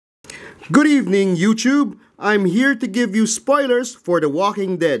Good evening, YouTube. I'm here to give you spoilers for The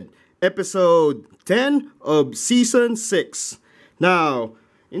Walking Dead, episode 10 of season 6. Now,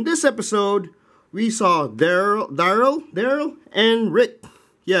 in this episode, we saw Daryl, and Rick.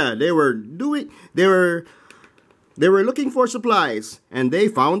 Yeah, they were looking for supplies, and they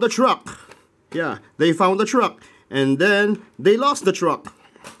found the truck. Yeah, they found the truck, and then they lost the truck.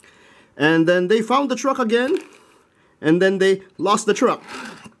 And then they found the truck again, and then they lost the truck.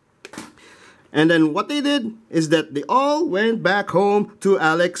 And then what they did is that they all went back home to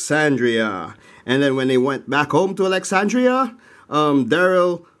Alexandria. And then when they went back home to Alexandria,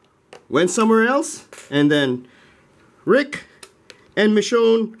 Daryl went somewhere else. And then Rick and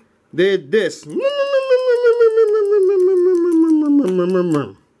Michone did this.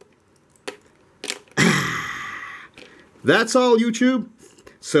 That's all, YouTube.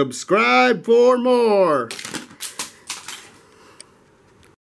 Subscribe for more.